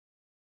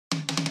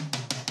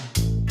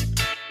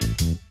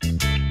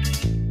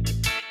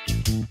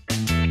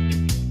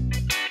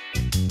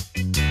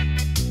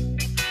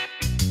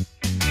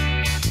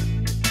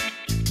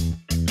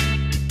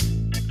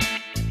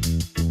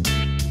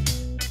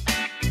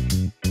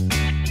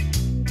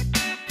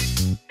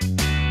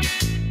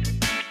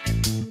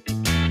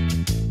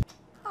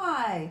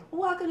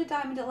to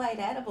Diamond Delight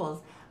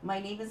Edibles. My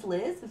name is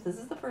Liz, if this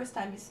is the first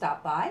time you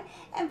stop by.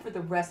 And for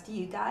the rest of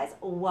you guys,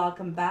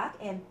 welcome back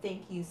and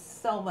thank you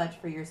so much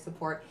for your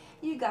support.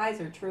 You guys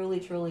are truly,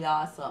 truly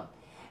awesome.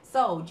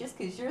 So, just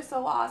because you're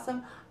so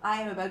awesome,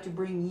 I am about to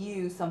bring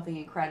you something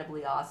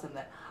incredibly awesome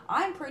that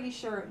I'm pretty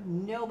sure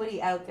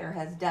nobody out there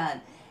has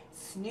done.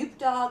 Snoop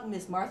Dogg,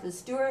 Miss Martha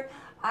Stewart,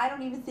 I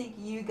don't even think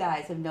you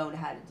guys have known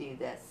how to do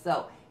this.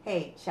 So,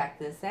 hey, check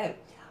this out.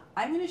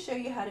 I'm going to show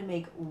you how to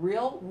make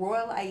real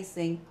royal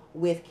icing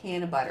with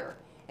Cannabutter.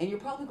 And you're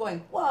probably going,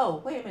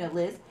 whoa, wait a minute,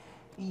 Liz.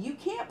 You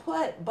can't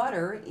put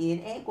butter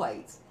in egg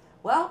whites.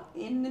 Well,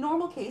 in the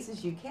normal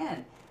cases you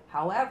can.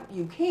 However,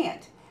 you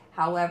can't.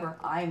 However,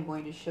 I'm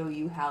going to show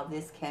you how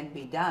this can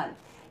be done.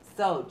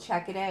 So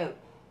check it out.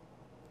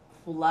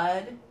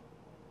 Flood.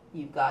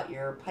 You've got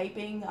your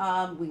piping.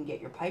 We can get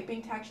your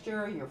piping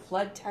texture, your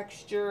flood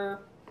texture.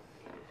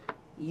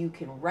 You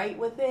can write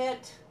with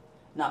it.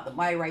 Not that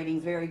my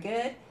writing's very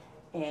good.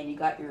 And you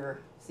got your,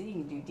 see,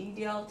 you can do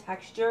detail,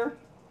 texture.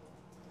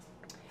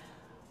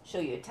 Show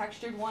you a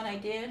textured one I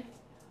did.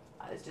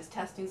 I was just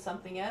testing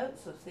something out,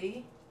 so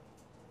see,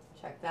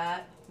 check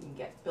that. You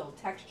can build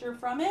texture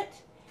from it.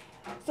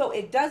 So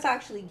it does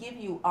actually give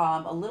you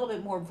a little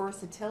bit more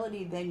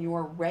versatility than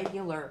your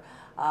regular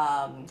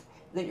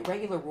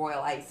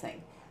royal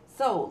icing.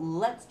 So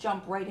let's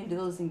jump right into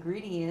those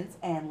ingredients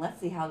and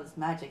let's see how this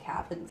magic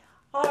happens.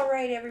 All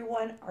right,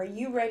 everyone, are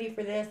you ready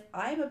for this?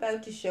 I'm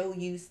about to show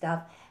you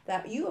stuff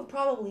that you have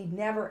probably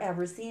never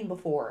ever seen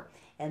before,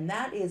 and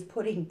that is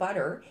putting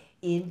butter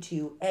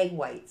into egg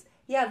whites.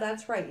 Yeah,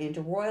 that's right,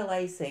 into royal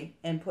icing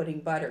and putting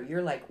butter.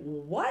 You're like,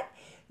 what?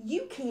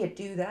 You can't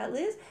do that,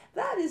 Liz.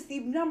 That is the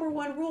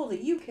 #1 rule,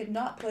 that you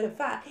cannot put a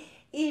fat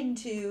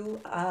into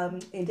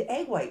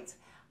egg whites.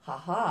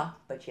 Haha,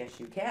 but yes,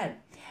 you can.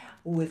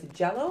 With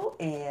jello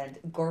and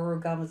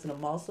guar gum as an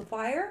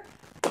emulsifier,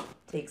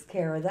 takes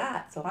care of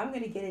that. So I'm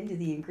going to get into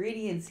the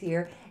ingredients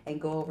here and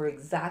go over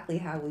exactly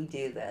how we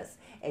do this.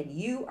 And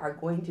you are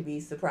going to be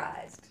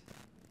surprised.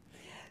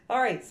 All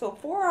right, so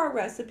for our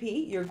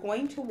recipe, you're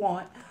going to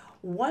want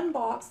 1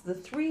 box, the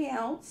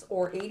 3-ounce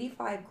or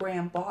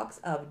 85-gram box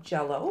of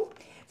jello.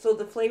 So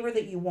the flavor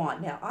that you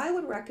want. Now, I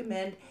would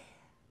recommend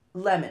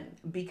lemon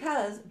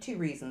because 2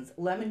 reasons.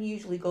 Lemon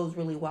usually goes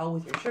really well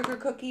with your sugar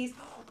cookies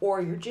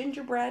or your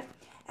gingerbread.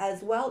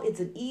 As well,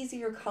 it's an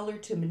easier color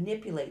to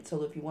manipulate.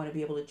 So if you want to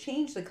be able to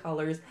change the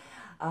colors,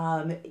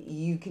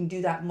 you can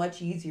do that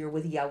much easier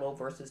with yellow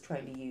versus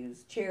trying to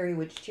use cherry,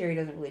 which cherry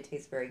doesn't really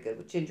taste very good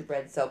with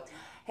gingerbread. So,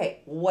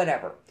 hey,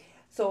 whatever.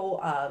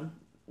 So,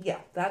 yeah,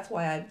 that's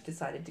why I've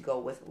decided to go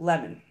with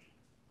lemon.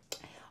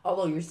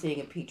 Although you're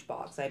seeing a peach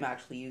box, I'm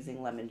actually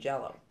using lemon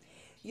jello.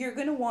 You're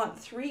going to want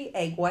 3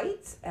 egg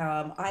whites.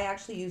 I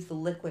actually use the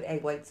liquid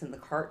egg whites in the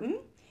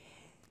carton.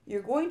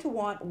 You're going to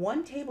want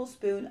 1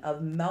 tablespoon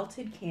of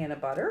melted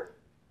Cannabutter.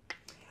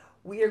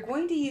 We are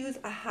going to use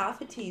a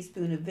 ½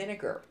 teaspoon of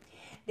vinegar.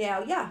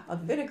 Now, yeah, a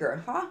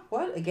vinegar, huh?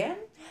 What, again?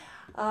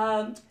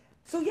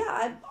 So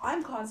yeah,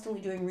 I'm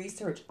constantly doing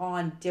research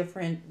on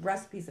different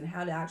recipes and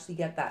how to actually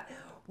get that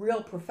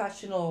real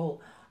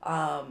professional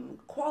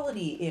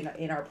quality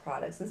in our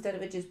products instead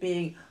of it just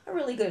being a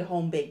really good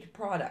home-baked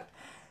product.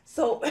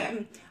 So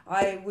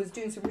I was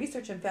doing some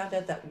research and found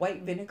out that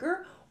white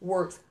vinegar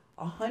works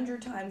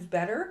 100 times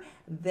better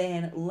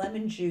than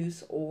lemon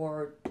juice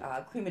or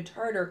cream of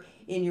tartar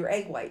in your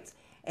egg whites.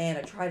 And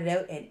I tried it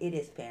out and it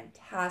is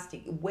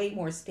fantastic. Way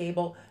more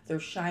stable. They're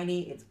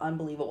shiny. It's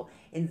unbelievable.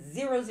 And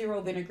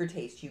zero vinegar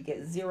taste. You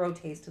get 0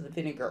 taste of the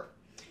vinegar.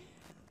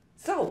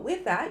 So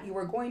with that, you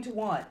are going to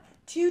want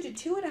 2 to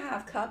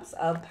 2.5 cups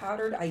of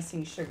powdered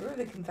icing sugar,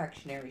 the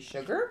confectionery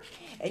sugar.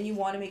 And you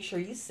want to make sure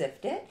you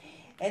sift it.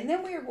 And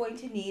then we are going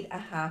to need a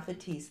 ½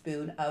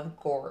 teaspoon of a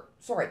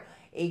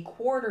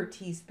 1/4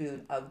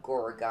 teaspoon of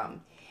guar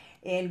gum.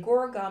 And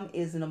guar gum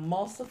is an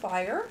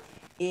emulsifier.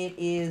 It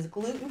is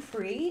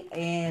gluten-free,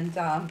 and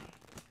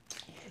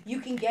you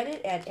can get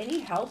it at any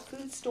health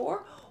food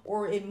store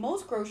or in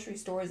most grocery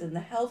stores in the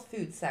health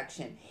food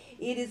section.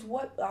 It is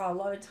what a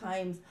lot of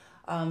times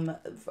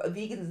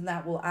vegans and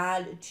that will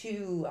add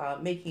to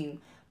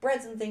making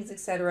breads and things,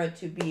 etc.,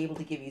 to be able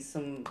to give you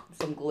some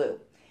glue.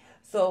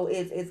 So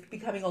it's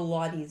becoming a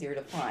lot easier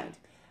to find.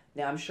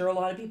 Now, I'm sure a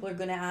lot of people are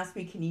going to ask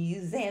me, can you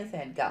use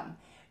xanthan gum?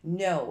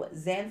 No,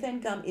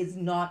 xanthan gum is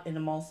not an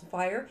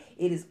emulsifier.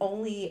 It is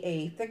only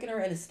a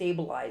thickener and a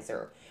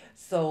stabilizer.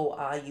 So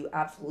you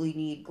absolutely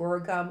need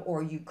guar gum,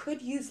 or you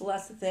could use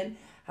lecithin.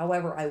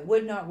 However, I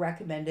would not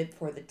recommend it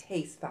for the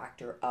taste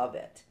factor of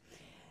it.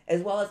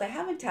 As well as I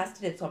haven't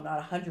tested it, so I'm not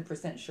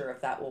 100% sure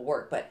if that will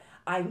work, but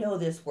I know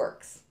this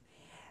works.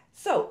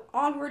 So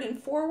onward and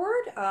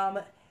forward.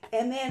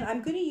 And then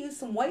I'm going to use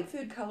some white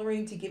food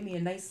coloring to give me a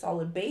nice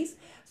solid base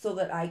so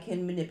that I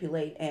can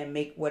manipulate and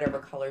make whatever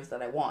colors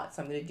that I want.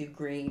 So I'm going to do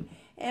green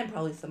and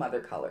probably some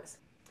other colors.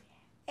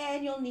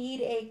 And you'll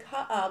need a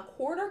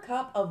 1/4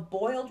 cup of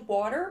boiled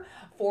water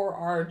for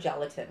our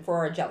gelatin, for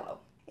our jello.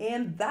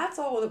 And that's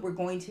all that we're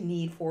going to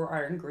need for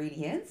our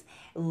ingredients.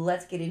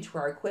 Let's get into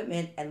our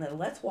equipment and then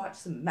let's watch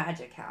some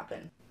magic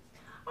happen.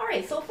 All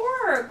right, so for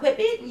our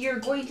equipment, you're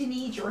going to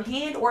need your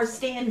hand or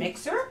stand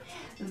mixer,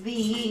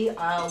 the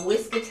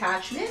whisk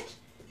attachment,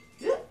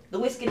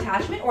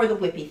 or the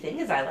whippy thing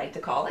as I like to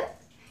call it.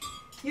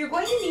 You're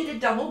going to need a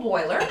double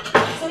boiler,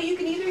 so you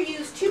can either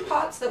use two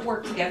pots that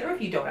work together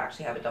if you don't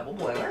actually have a double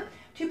boiler,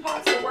 two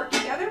pots that work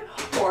together,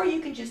 or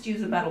you can just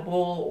use a metal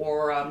bowl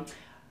or a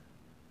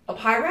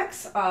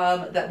Pyrex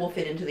that will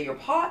fit into your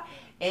pot,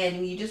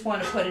 and you just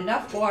want to put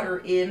enough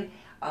water in.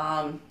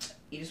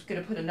 You're just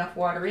going to put enough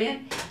water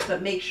in,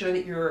 but make sure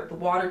that the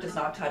water does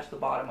not touch the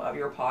bottom of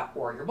your pot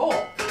or your bowl.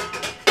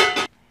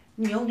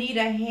 You'll need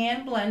a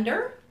hand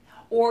blender,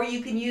 or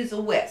you can use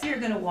a whisk. You're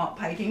going to want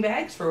piping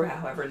bags for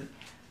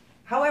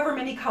however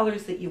many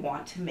colors that you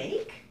want to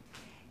make,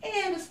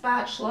 and a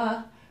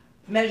spatula,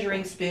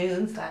 measuring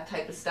spoons, that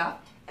type of stuff,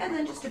 and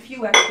then just a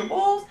few extra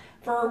bowls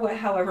for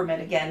however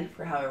many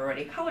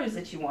colors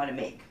that you want to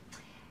make.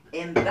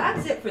 And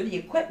that's it for the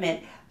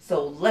equipment,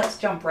 so let's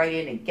jump right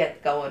in and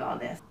get going on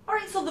this. All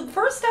right, so the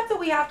first step that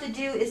we have to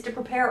do is to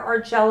prepare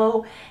our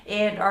jello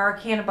and our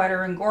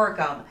Cannabutter and guar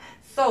gum.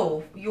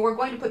 So you're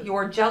going to put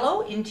your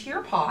jello into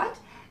your pot,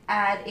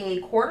 add a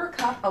 1/4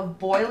 cup of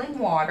boiling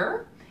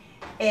water,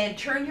 and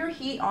turn your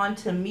heat on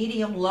to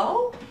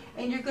medium-low,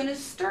 and you're going to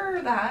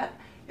stir that.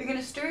 You're going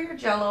to stir your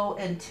jello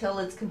until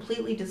it's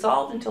completely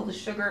dissolved, until the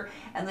sugar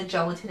and the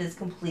gelatin is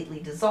completely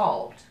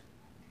dissolved.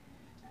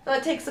 So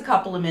it takes a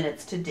couple of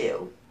minutes to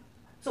do.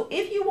 So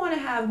if you want to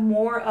have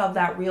more of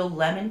that real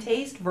lemon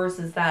taste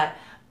versus that,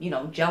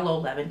 jello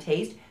lemon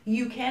taste,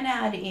 you can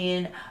add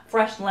in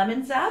fresh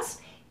lemon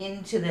zest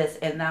into this,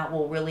 and that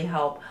will really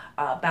help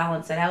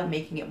balance it out,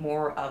 making it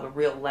more of a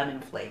real lemon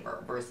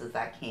flavor versus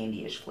that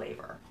candy-ish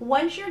flavor.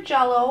 Once your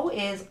jello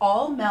is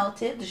all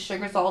melted, the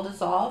sugar's all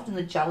dissolved and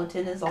the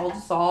gelatin is all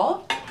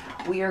dissolved,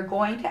 we are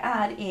going to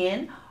add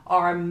in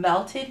our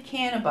melted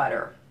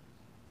Cannabutter.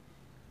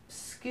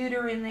 Scoot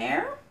her in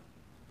there.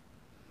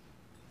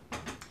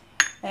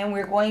 And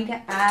we're going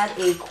to add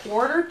a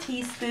 1/4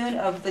 teaspoon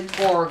of the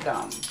guar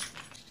gum.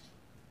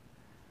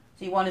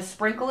 So you want to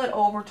sprinkle it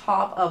over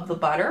top of the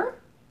butter.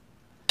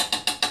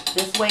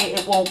 This way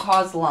it won't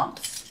cause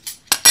lumps.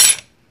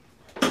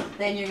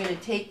 Then you're going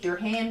to take your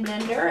hand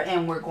blender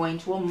and we're going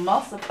to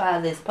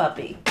emulsify this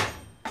puppy.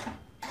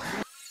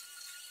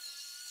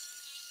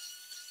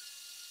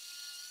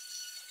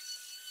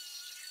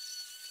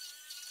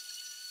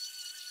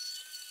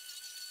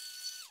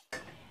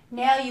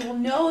 Now you will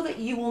know that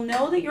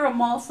you're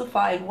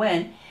emulsified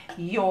when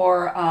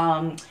your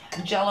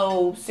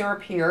jello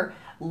syrup here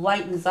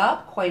lightens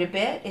up quite a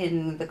bit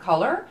in the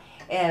color,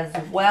 as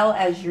well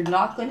as you're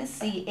not going to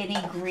see any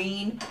of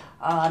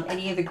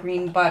the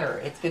green butter.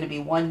 It's going to be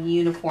one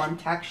uniform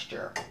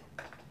texture.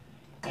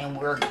 And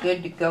we're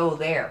good to go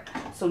there.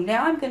 So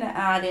now I'm going to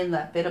add in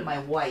that bit of my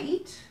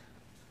white.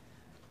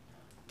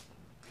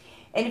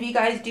 And if you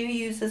guys do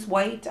use this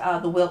white,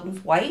 the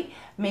Wilton's white,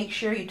 make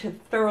sure you to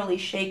thoroughly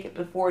shake it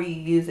before you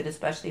use it,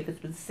 especially if it's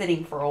been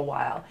sitting for a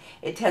while.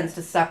 It tends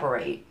to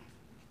separate.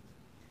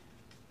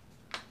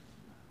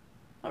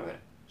 I'm going to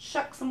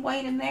chuck some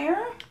white in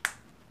there.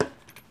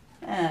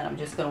 And I'm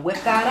just going to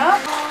whip that up.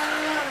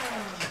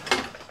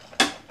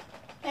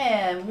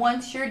 And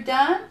once you're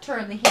done,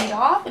 turn the heat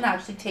off and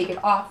actually take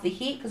it off the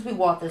heat because we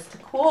want this to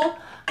cool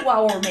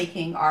while we're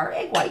making our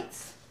egg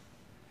whites.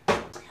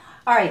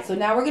 All right, so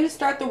now we're going to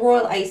start the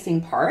royal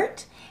icing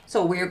part.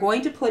 So we're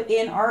going to put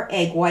in our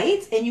egg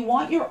whites, and you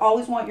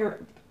always want your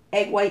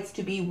egg whites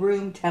to be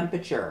room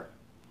temperature.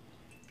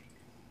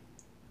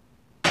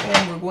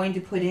 And we're going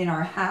to put in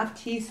our 1/2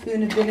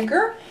 teaspoon of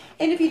vinegar.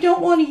 And if you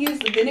don't want to use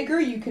the vinegar,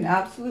 you can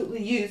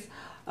absolutely use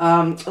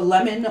a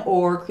lemon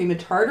or cream of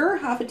tartar,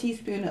 1/2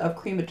 teaspoon of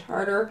cream of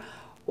tartar,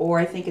 or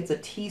I think it's a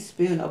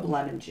teaspoon of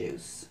lemon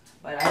juice.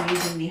 But I'm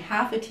using the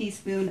 1/2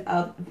 teaspoon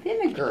of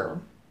vinegar.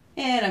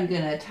 And I'm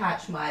going to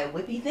attach my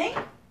whippy thing.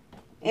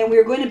 And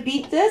we're going to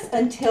beat this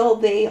until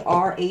they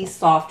are a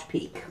soft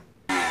peak.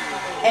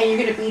 And you're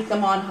going to beat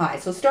them on high.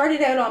 So start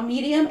it out on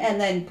medium and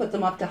then put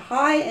them up to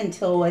high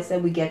until I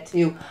said we get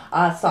to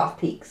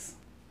soft peaks.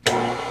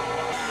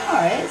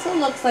 Alright, so it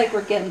looks like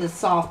we're getting the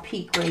soft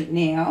peak right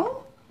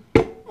now.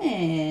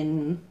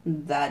 And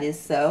that is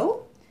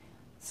so.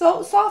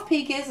 So soft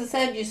peak is, as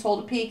I said, you just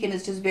hold a peak and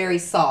it's just very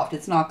soft.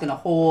 It's not going to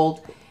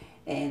hold.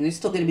 And there's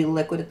still going to be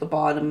liquid at the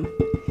bottom.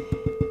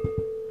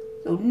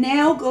 So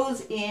now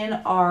goes in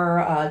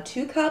our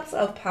 2 cups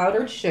of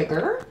powdered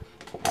sugar.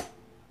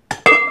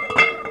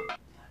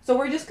 So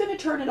we're just going to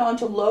turn it on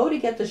to low to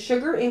get the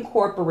sugar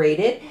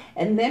incorporated,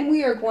 and then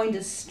we are going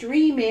to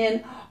stream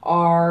in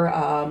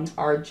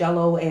our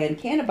jello and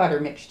Cannabutter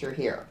mixture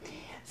here.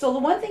 So the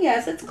one thing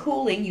as it's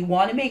cooling, you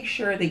want to make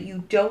sure that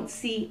you don't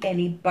see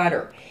any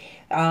butter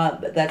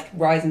that's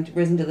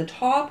risen to the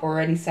top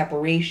or any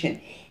separation.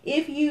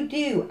 If you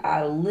do,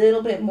 add a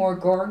little bit more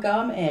guar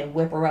gum and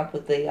whip her up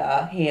with the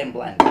hand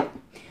blender.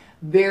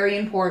 Very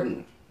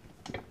important.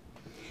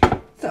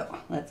 So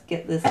let's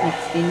get this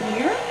mixed in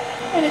here.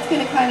 And it's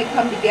going to kind of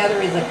come together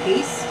as a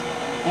paste.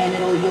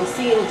 And you'll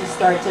see it'll just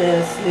start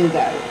to smooth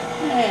out.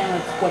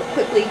 And let's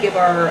quickly give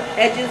our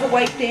edges a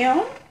wipe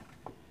down.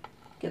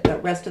 Get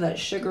that rest of that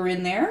sugar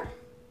in there.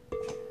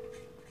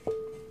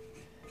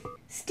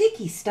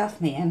 Sticky stuff,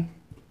 man.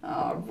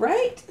 All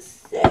right,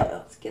 so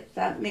let's get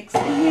that mixed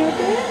in here a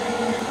bit.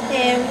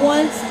 And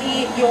once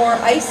your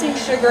icing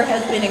sugar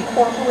has been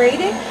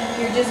incorporated,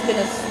 you're just going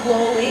to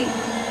slowly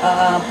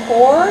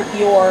pour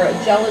your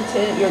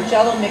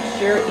jello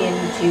mixture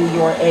into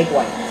your egg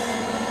whites.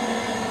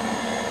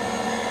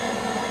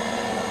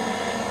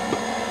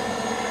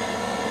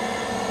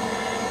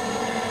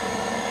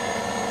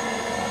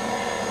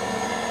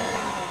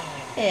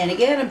 And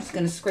again, I'm just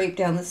going to scrape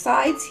down the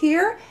sides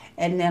here,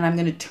 and then I'm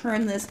going to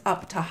turn this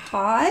up to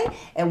high,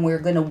 and we're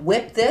going to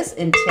whip this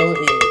until it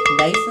is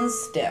nice and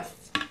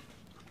stiff.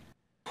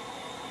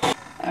 All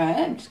right,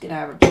 I'm just going to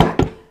have her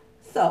check.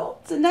 So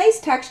it's a nice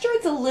texture.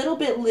 It's a little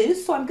bit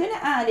loose, so I'm going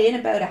to add in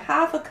about a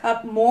half a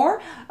cup more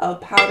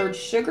of powdered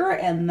sugar,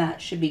 and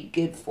that should be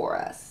good for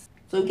us.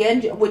 So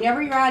again,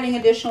 whenever you're adding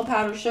additional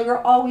powdered sugar,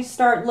 always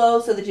start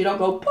low so that you don't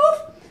go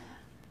poof,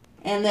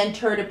 and then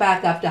turn it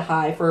back up to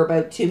high for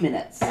about 2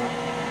 minutes.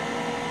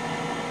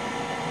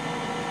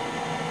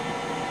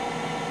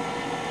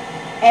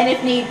 And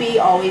if need be,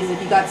 always,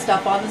 if you got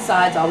stuff on the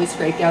sides, always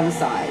scrape down the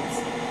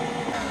sides.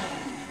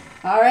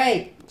 All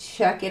right,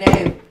 check it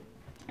out.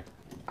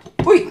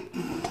 Wait.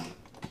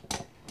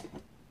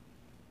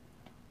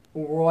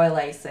 Royal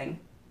icing.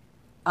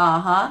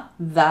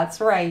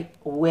 That's right,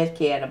 with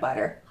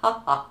Cannabutter.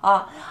 Ha ha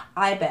ha.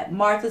 I bet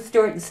Martha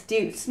Stewart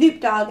and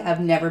Snoop Dogg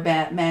have never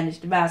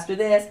managed to master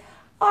this.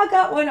 I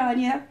got one on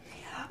you.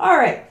 All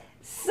right,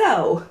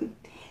 so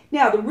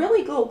now the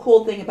really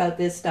cool thing about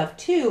this stuff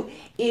too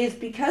is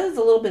because it's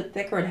a little bit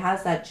thicker, it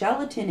has that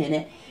gelatin in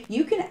it,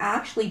 you can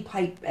actually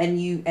pipe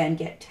and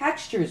get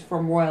textures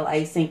from royal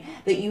icing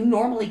that you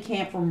normally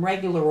can't from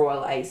regular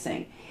royal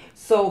icing.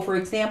 So for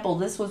example,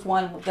 this was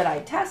one that I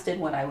tested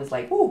when I was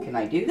like, oh, can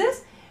I do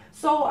this?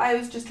 So I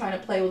was just trying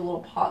to play with a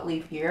little pot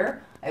leaf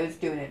here. I was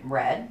doing it in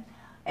red.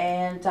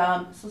 And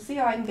so see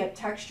how I can get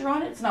texture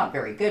on it? It's not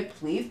very good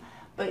leaf,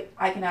 but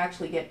I can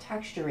actually get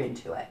texture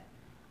into it.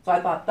 So I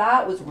thought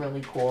that was a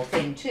really cool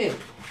thing too.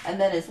 And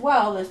then as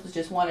well, this was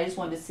just one, I just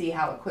wanted to see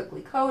how it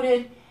quickly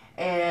coated.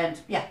 And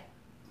yeah,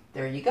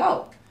 there you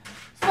go.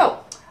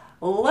 So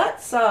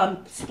let's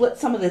split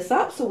some of this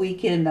up so we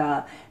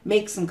can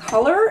make some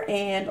color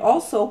and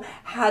also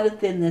how to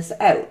thin this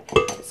out.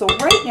 So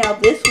right now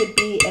this would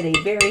be at a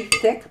very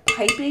thick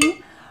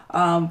piping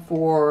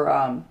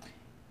for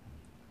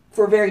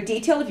very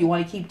detailed if you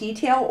want to keep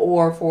detail,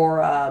 or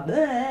for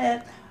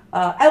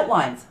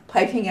outlines,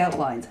 piping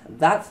outlines.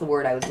 That's the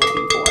word I was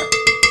looking for.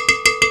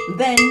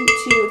 Then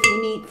if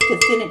you need to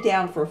thin it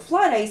down for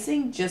flat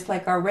icing, just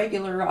like our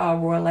regular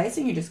royal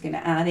icing, you're just going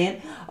to add in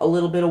a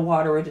little bit of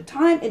water at a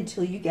time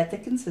until you get the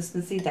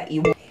consistency that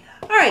you want.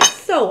 All right,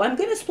 so I'm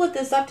going to split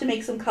this up to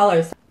make some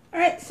colors. All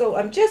right, so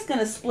I'm just going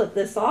to split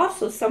this off.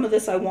 So some of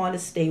this I want to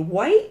stay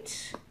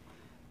white.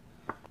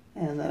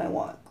 And then I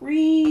want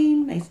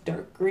green, nice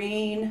dark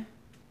green,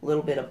 a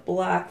little bit of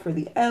black for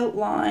the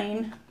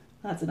outline.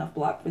 That's enough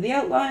black for the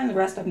outline. The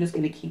rest I'm just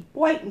going to keep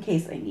white in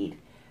case I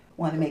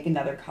want to make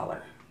another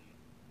color.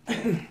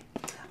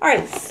 All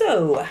right,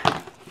 so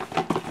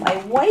my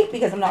white,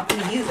 because I'm not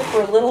going to use it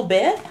for a little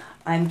bit,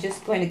 I'm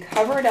just going to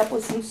cover it up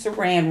with some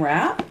saran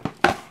wrap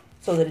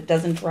so that it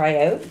doesn't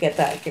dry out,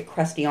 get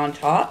crusty on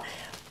top.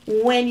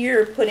 When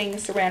you're putting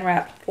saran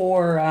wrap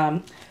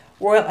for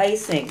royal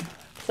icing,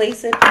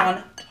 place it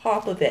on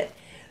top of it.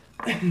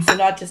 So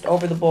not just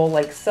over the bowl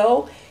like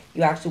so.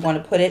 You actually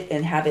want to put it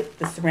and have the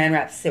saran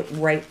wrap sit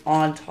right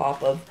on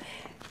top of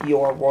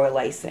your royal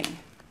icing.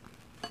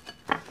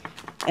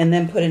 And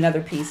then put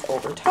another piece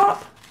over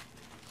top,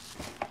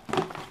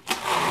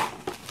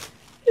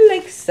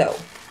 like so.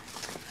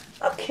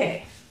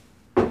 Okay.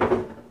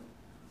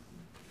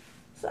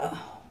 So,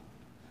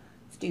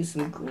 let's do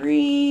some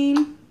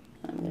green.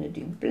 I'm going to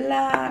do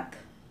black.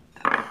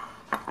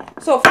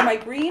 So for my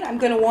green, I'm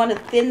going to want to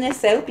thin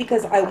this out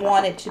because I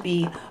want it to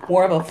be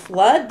more of a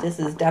flood. This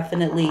is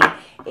definitely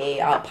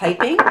a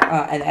piping,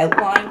 an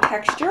outline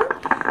texture.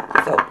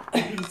 So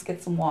let's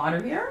get some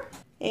water here.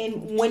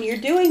 And when you're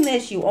doing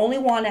this, you only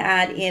want to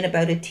add in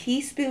about a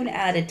teaspoon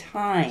at a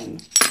time.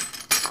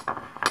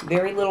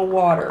 Very little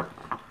water.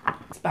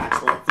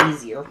 Spatula, it's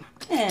easier.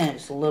 And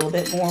just a little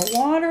bit more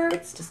water.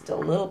 It's just a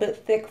little bit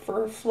thick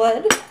for a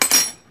flood.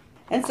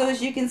 And so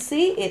as you can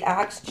see, it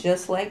acts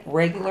just like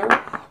regular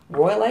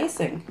royal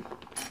icing.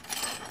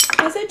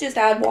 That's it, just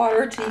add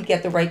water till you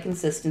get the right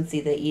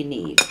consistency that you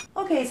need.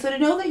 Okay, so to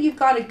know that you've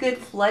got a good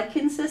flood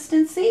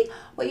consistency,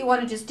 what you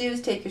want to just do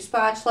is take your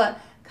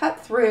spatula, cut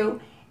through,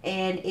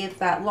 and if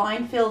that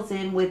line fills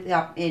in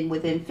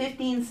within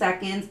 15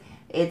 seconds,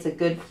 it's a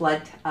good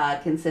flood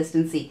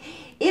consistency.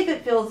 If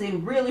it fills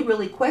in really,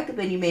 really quick,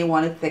 then you may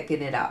want to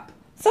thicken it up.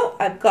 So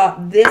I've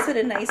got this at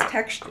a nice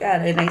texture,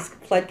 at a nice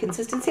flood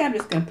consistency. I'm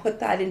just going to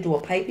put that into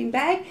a piping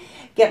bag,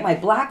 get my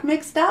black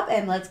mixed up,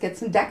 and let's get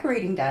some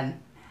decorating done.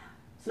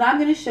 So now I'm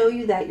going to show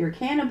you that your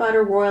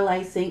Cannabutter royal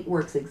icing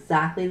works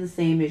exactly the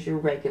same as your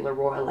regular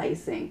royal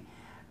icing.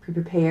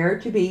 Prepare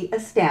to be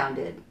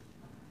astounded.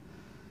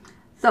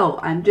 So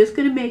I'm just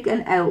going to make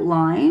an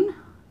outline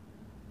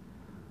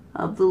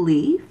of the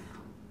leaf.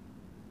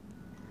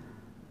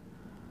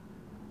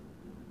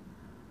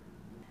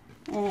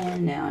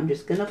 And now I'm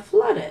just going to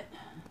flood it.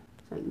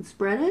 So I can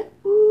spread it,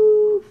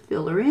 ooh,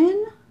 fill her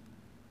in.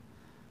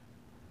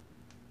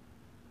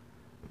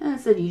 And I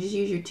said you just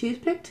use your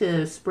toothpick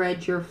to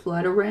spread your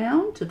flood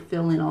around to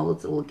fill in all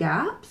its little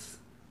gaps.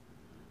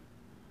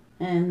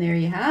 And there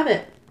you have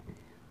it.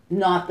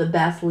 Not the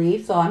best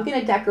leaf, so I'm going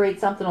to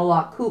decorate something a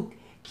lot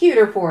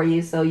cuter for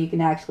you so you can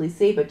actually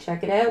see, but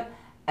check it out.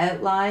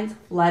 Outlines,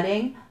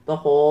 flooding, the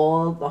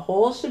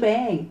whole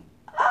shebang.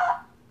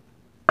 Ah!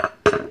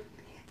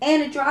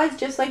 And it dries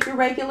just like your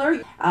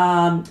regular.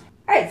 All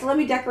right, so let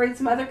me decorate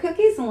some other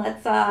cookies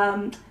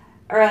and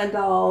and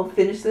I'll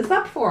finish this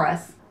up for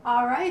us.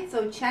 All right,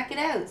 so check it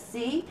out.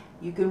 See,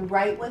 you can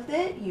write with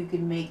it, you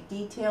can make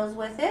details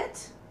with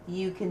it,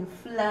 you can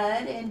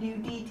flood and do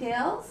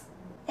details,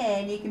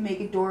 and you can make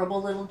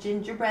adorable little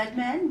gingerbread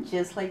men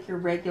just like your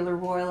regular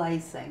royal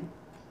icing.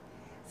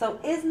 So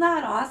isn't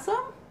that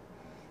awesome?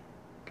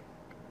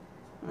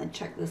 I'm gonna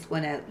check this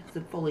one out. It's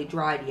not fully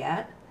dried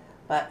yet,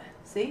 but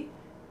see?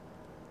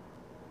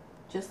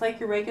 Just like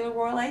your regular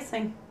royal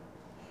icing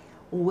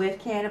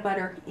with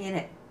Cannabutter in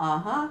it.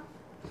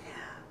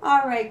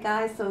 All right,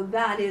 guys, so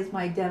that is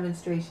my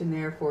demonstration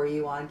there for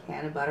you on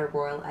Cannabutter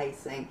Royal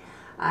Icing.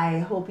 I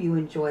hope you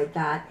enjoyed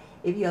that.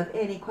 If you have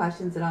any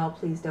questions at all,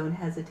 please don't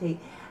hesitate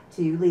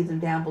to leave them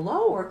down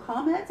below or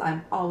comments.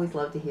 I'm always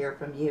love to hear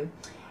from you.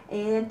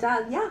 And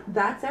yeah,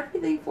 that's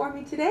everything for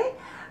me today.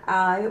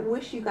 I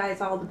wish you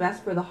guys all the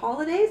best for the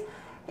holidays.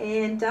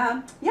 And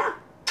yeah,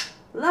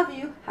 love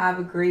you. Have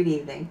a great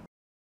evening.